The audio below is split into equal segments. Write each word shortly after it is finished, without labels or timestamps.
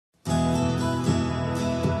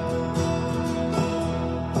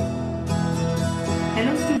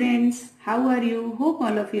students, how are you? Hope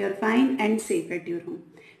all of you are fine and safe at your home.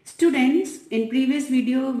 Students, in previous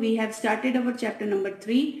video we have started our chapter number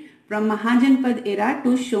 3 from Mahajanpad era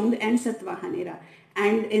to Shung and Shatwahan era,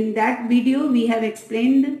 and in that video we have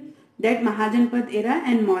explained that Mahajanpad era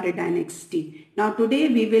and Maurya dynasty. Now today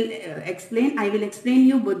we will I will explain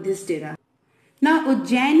you Buddhist era. Now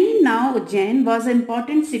Ujjain was an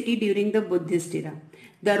important city during the Buddhist era.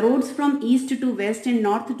 The roads from east to west and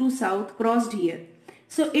north to south crossed here.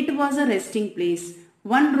 So it was a resting place.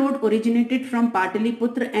 One road originated from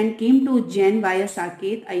Pataliputra and came to Ujjain via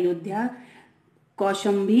Saket, Ayodhya,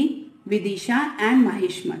 Kaushambi, Vidisha and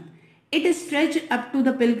Mahajanpad. It stretched up to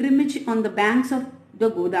the pilgrimage on the banks of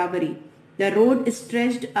the Godavari. The road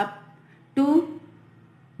stretched up to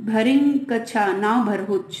Bharinkacha, now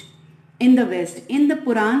Bharhuch, in the west. In the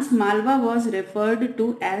Purans, Malwa was referred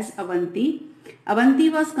to as Avanti. Avanti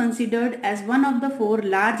was considered as one of the 4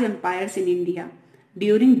 large empires in India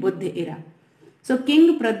during Buddha era. So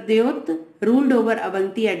King Pradyot ruled over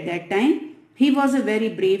Avanti at that time. He was a very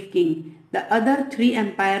brave king. The other 3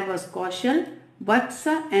 empires was Kaushal,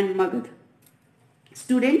 Vatsa and Magध.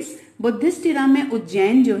 Students, Buddhist इरा में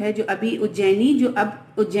उज्जैन जो है, जो अभी उज्जैनी, जो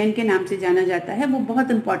अब उज्जैन के नाम से जाना जाता है, वो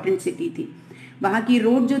बहुत इंपॉर्टेंट सिटी थी. वहां की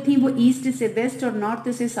रोड जो थी वो ईस्ट से वेस्ट और नॉर्थ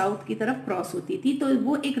से साउथ की तरफ क्रॉस होती थी, तो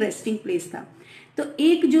वो एक रेस्टिंग प्लेस था. तो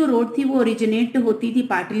एक जो रोड थी वो ओरिजिनेट होती थी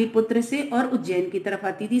पाटलिपुत्र से और उज्जैन की तरफ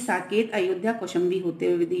आती थी, साकेत, अयोध्या, कौशंबी होते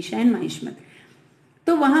हुए विदिशा एंड माहिष्मत.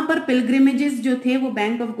 तो वहां पर पिलग्रिमेजेस जो थे वो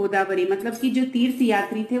बैंक ऑफ गोदावरी, मतलब कि जो तीर्थ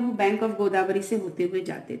यात्री थे वो बैंक ऑफ गोदावरी से होते हुए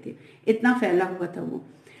जाते थे. इतना फैला हुआ था वो.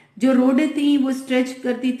 जो रोडें थी वो स्ट्रेच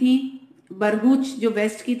करती थी. बरहुच जो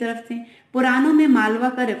वेस्ट की तरफ थे. पुराणों में मालवा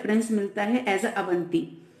का रेफरेंस मिलता है एज अवंती.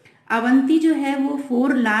 अवंती जो है वो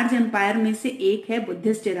 4 लार्ज एम्पायर में से एक है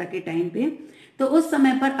बुद्धिस्ट एरा के टाइम पे. तो उस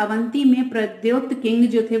समय पर अवंती में प्रद्योत किंग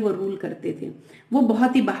जो थे वो रूल करते थे. वो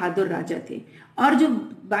बहुत ही बहादुर राजा थे. और जो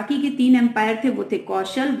बाकी के 3 एम्पायर थे वो थे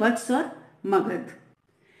कौशल, वत्स और मगध.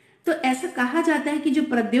 तो ऐसा कहा जाता है कि जो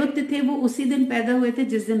प्रद्योत थे वो उसी दिन पैदा हुए थे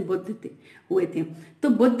जिस दिन बुद्ध हुए थे. तो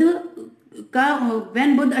बुद्ध का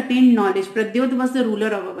when Buddha attend knowledge, Pradyot was the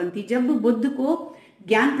ruler of Avanti. जब बुद्ध को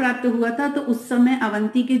ज्ञान प्राप्त हुआ था तो उस समय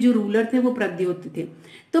अवंती के जो रूलर थे वो प्रद्योत थे.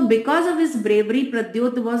 तो because of his bravery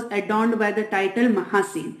Pradyot was एडॉर्न्ड by the title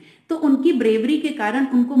Mahasen. तो उनकी ब्रेवरी के कारण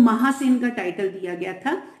उनको महासेन का टाइटल दिया गया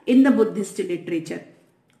था in the Buddhist literature.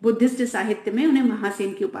 Buddhist साहित्य में उन्हें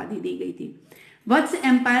महासेन की उपाधि दी गई थी. वत्स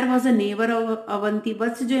empire was a neighbour of Avanti.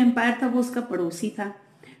 वत्स जो एम्पायर था वो उसका पड़ोसी था.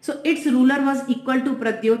 So it's ruler was equal to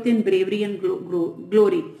Pradyot in bravery and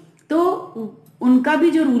glory. तो उनका भी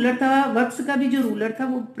जो रूलर था, वत्स का भी जो रूलर था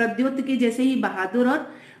वो प्रद्योत के जैसे ही बहादुर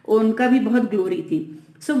और उनका भी बहुत ग्लोरी थी.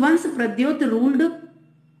 So once Pradyot ruled,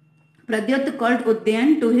 Pradyot called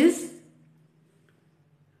Ujjain to his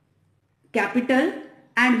capital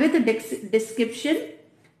and with description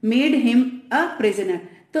made him a prisoner.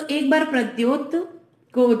 तो एक बार प्रद्योत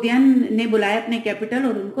को उज्जैन ने बुलाया अपने कैपिटल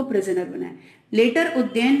और उनको प्रिजनर बनाया. लेटर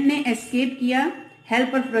उज्जैन ने एस्केप किया,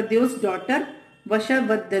 help of Pradyot daughter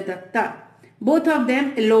वशवदत्ता. Both of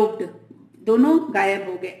them एलोप्ड. दोनों गायब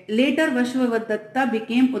हो गए. Letter वशवदत्ता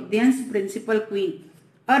became Ujjain principal queen.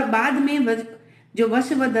 और बाद में जो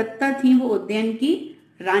वशवदत्ता थी वो उज्जैन की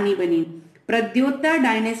रानी बनी. प्रद्योता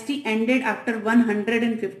dynasty ended after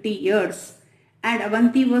 150 years and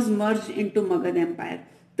Avanti was merge into Magadh empire.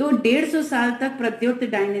 तो 150 साल तक प्रद्योत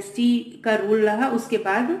डायनेस्टी का रूल रहा. उसके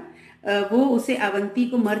बाद वो उसे अवंती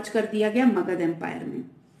को मर्ज कर दिया गया मगध एम्पायर में.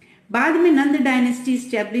 बाद में नंद डायनेस्टी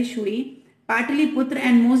स्टैब्लिश हुई. Pataliputra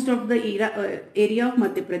and most of the area of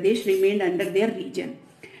Madhya Pradesh remained under their reason.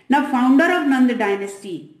 Now founder of Nand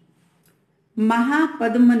dynasty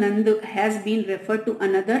Mahapadmanand has been referred to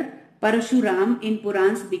another Parshuram in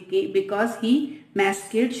Purans because he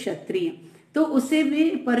massacred Kshatriya. तो उसे भी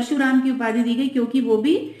परशुराम की उपाधि दी गई क्योंकि वो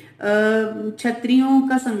भी क्षत्रियों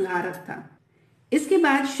का संहारक था. इसके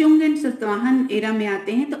बाद शुंग एंड सतवाहन एरा में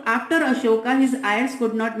आते हैं. तो after Ashoka his Aires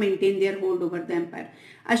could not maintain their hold over the empire.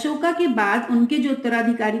 Ashoka के बाद उनके जो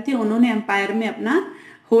उत्तराधिकारी थे उन्होंने एम्पायर में अपना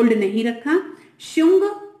होल्ड नहीं रखा. Shunga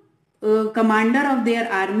commander of their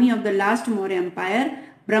army of the last Maurya empire,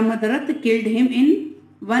 Brahmadrath, killed him in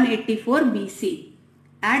 184 BC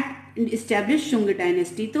at established Shung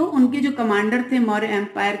dynasty. तो उनके जो कमांडर थे मौर्य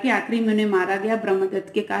एम्पायर के, आखिरी में उन्हें मारा गया ब्रह्मदत्त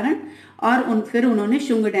के कारण और फिर उन्होंने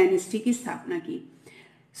शुंग डायनेस्टी की स्थापना की.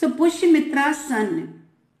 सो पुष्यमित्रा सन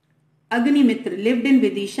Agnimitra lived in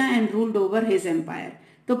Vidisha and ruled over his empire.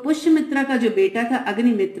 तो पुष्यमित्रा का जो बेटा था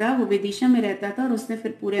अग्निमित्रा वो विदिशा में रहता था और उसने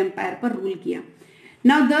फिर पूरे एम्पायर पर रूल किया.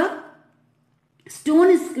 Now the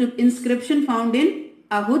stone inscription found in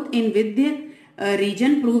Ahut in Vidya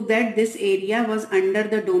region prove that this area was under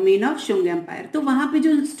the domain of Shung Empire. तो वहां पे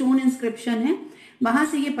जो स्टोन इंस्क्रिप्शन है वहां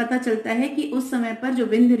से ये पता चलता है कि उस समय पर जो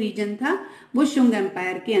विंध्य रीजन था वो शुंग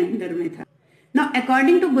एम्पायर के अंदर में था. Now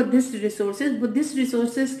according to Buddhist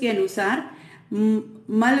resources के अनुसार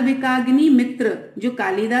मलविकाग्नि मित्र जो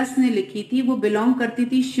कालिदास ने लिखी थी वो बिलोंग करती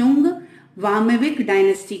थी शुंग वामविक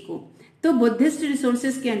डायनेस्टी को. तो बुद्धिस्ट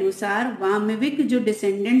रिसोर्सेज के अनुसार वामविक जो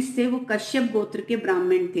डिसेंडेंट्स थे वो कश्यप गोत्र के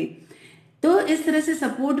ब्राह्मण थे. तो इस तरह से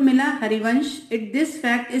सपोर्ट मिला Harivansh. This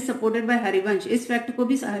fact is supported by Harivansh. इस फैक्ट को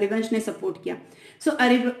भी हरिवंश ने सपोर्ट किया. सो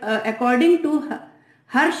अकॉर्डिंग टू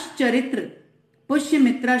हर्ष चरित्र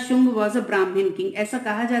पुष्यमित्रा शुंग वॉज अ ब्राह्मण किंग. ऐसा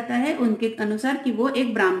कहा जाता है उनके अनुसार कि वो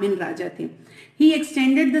एक ब्राह्मण राजा थे. ही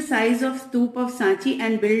extended the size of stupa of Sanchi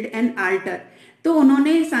and build an alter. तो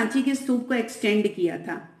उन्होंने सांची के स्तूप को एक्सटेंड किया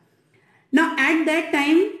था. Now at that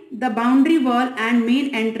time the boundary wall and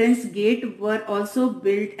main entrance gate were also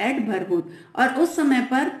built at Bharhut. और उस समय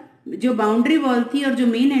पर जो बाउंड्री वॉल थी और जो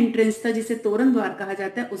मेन एंट्रेंस था जिसे तोरण द्वार कहा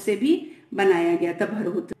जाता है उसे भी बनाया गया था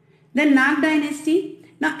Bharhut. Then Nag dynasty.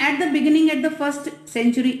 Now at the beginning at the 1st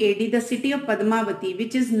century AD the city of Padmavati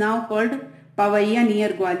which is now called Pavaiya near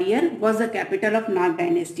Gwalior was the capital of Nag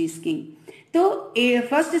dynasty's king. तो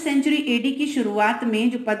 1st century AD की शुरुआत में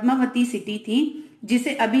जो Padmavati city थी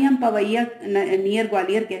जिसे अभी हम Pawaiya near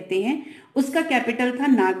Gwalior कहते हैं उसका कैपिटल था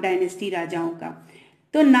नाग डायनेस्टी राजाओं का.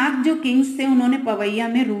 तो नाग जो किंग्स थे उन्होंने पवैया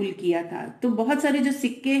में रूल किया था. तो बहुत सारे जो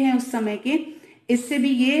सिक्के हैं उस समय के इससे भी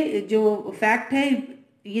ये जो फैक्ट है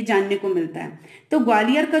ये जानने को मिलता है. तो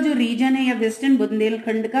ग्वालियर का जो रीजन है या वेस्टर्न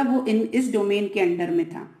बुंदेलखंड का वो इस डोमेन के अंडर में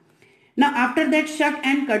था. नाउ आफ्टर दैट शक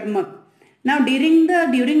and कड़मक. Now during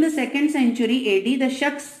the 2nd century AD the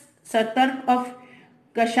शक सतर्क of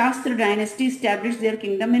Kashastra dynasty established their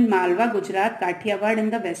kingdom in Malwa, Gujarat, Kathiawad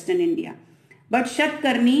and the Western India. But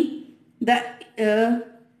Shatkarni, the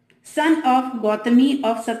son of Gautami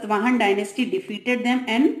of Shatwahan dynasty, defeated them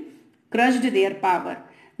and crushed their power.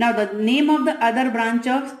 Now the name of the other branch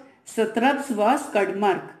of Satraps was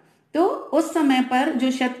Kadmark. तो उस समय पर जो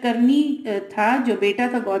शतकर्णी था जो बेटा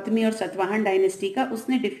था गौतमी और सतवाहन डायनेस्टी का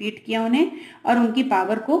उसने डिफीट किया उन्हें और उनकी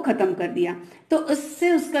पावर को खत्म कर दिया. तो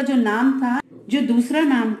उससे उसका जो नाम था जो दूसरा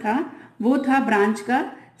नाम था वो था ब्रांच का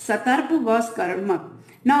सतर्प वॉज कर्मक.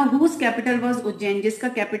 Now whose capital was Ujjain जिसका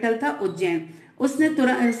कैपिटल था उज्जैन. उसने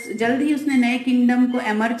जल्द ही उसने नए किंगडम को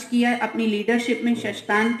एमर्ज किया अपनी लीडरशिप में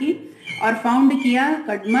शस्तान की और फाउंड किया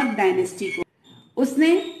कड़मक डायनेस्टी को.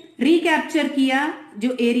 उसने रिकैप्चर किया जो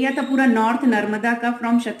एरिया था पूरा नॉर्थ नर्मदा का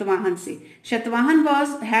फ्रॉम शतवाहन से. शतवाहन वॉज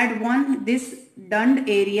हैड वन दिस डंड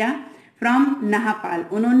एरिया फ्रॉम नाहपाल.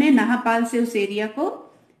 उन्होंने नाहपाल से उस एरिया को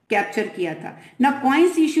कैप्चर किया था. Now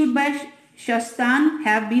coins issued by शस्तान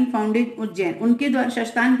have been found in Ujjain. उनके द्वारा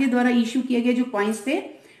शस्तान के द्वारा इशू किए गए जो कॉइन्स थे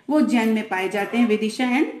वो उज्जैन में पाए जाते हैं विदिशा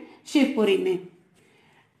एंड शिवपुरी में.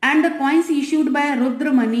 And the coins issued by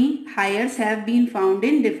Rudramani heirs have been found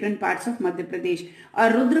in different parts of Madhya Pradesh.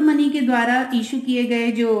 और रुद्रमणि के द्वारा इशू किए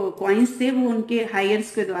गए जो कॉइन्स थे वो उनके हायर्स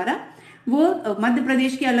के द्वारा वो मध्य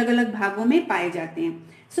प्रदेश के अलग अलग भागों में पाए जाते हैं.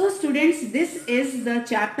 So students, this is the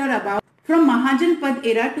chapter about from Mahajanpad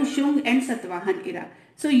era to Shung and Satwahan era.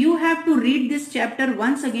 So you have to read this chapter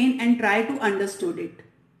once again and try to understand it.